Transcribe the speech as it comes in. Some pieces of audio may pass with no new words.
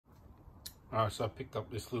Alright, so I picked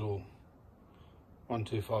up this little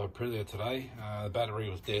 125 Aprilia today. The battery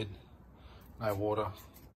was dead, no water.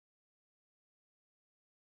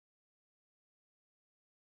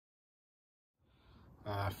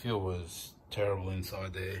 Fuel was terrible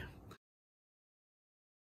inside there.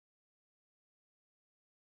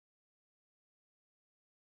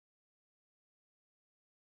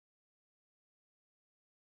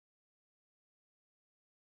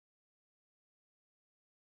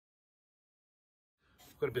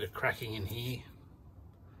 Got a bit of cracking in here.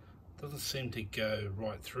 Doesn't seem to go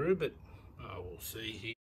right through, but we'll see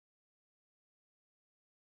here.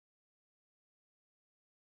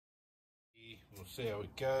 We'll see how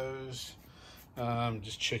it goes.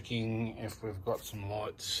 Just checking if we've got some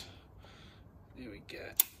lights. There we go.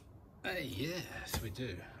 Hey, yes, we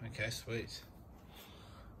do. Okay, sweet.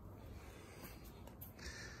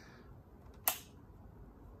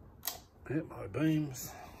 Yep, high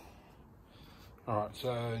beams. Alright,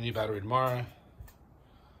 so new battery tomorrow.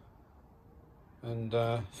 And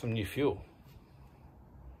some new fuel.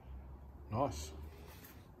 Nice.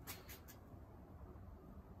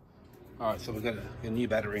 Alright, so we've got a new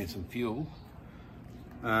battery and some fuel.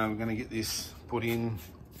 We're going to get this put in.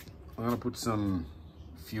 I'm going to put some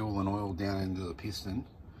fuel and oil down into the piston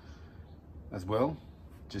as well,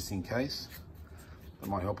 just in case. That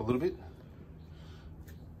might help a little bit.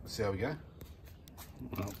 Let's see how we go.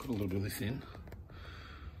 I'll put a little bit of this in.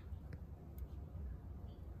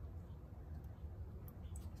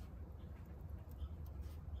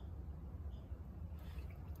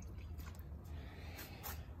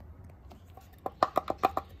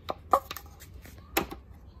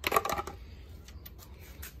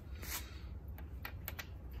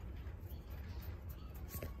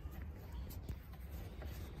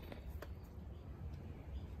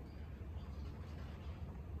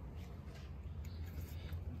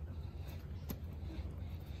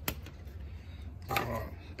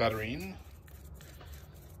 Battery in.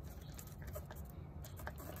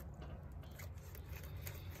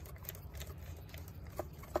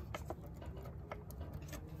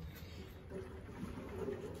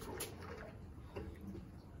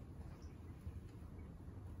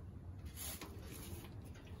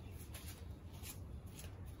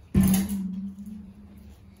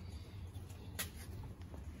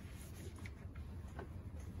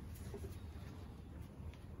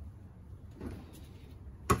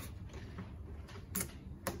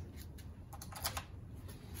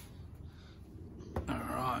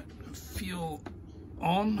 Fuel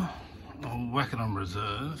on. I'll whack it on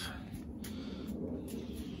reserve.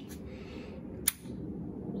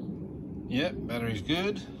 Yep, battery's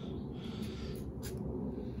good.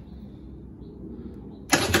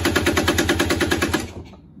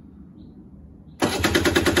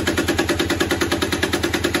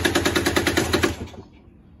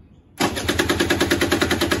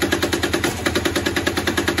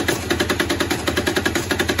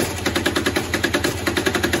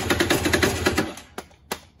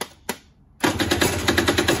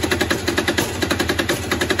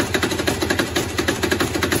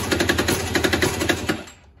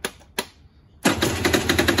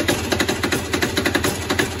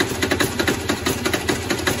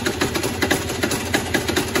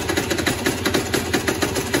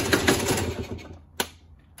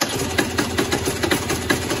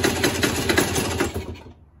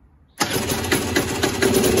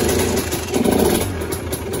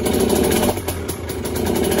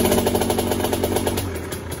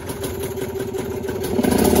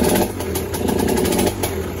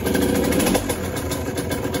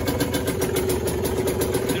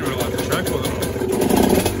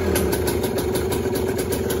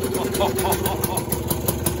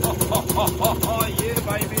 Oh yeah,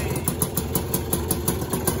 baby.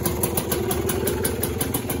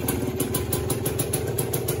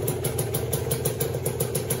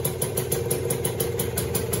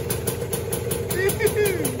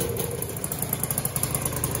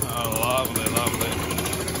 Oh, lovely, lovely.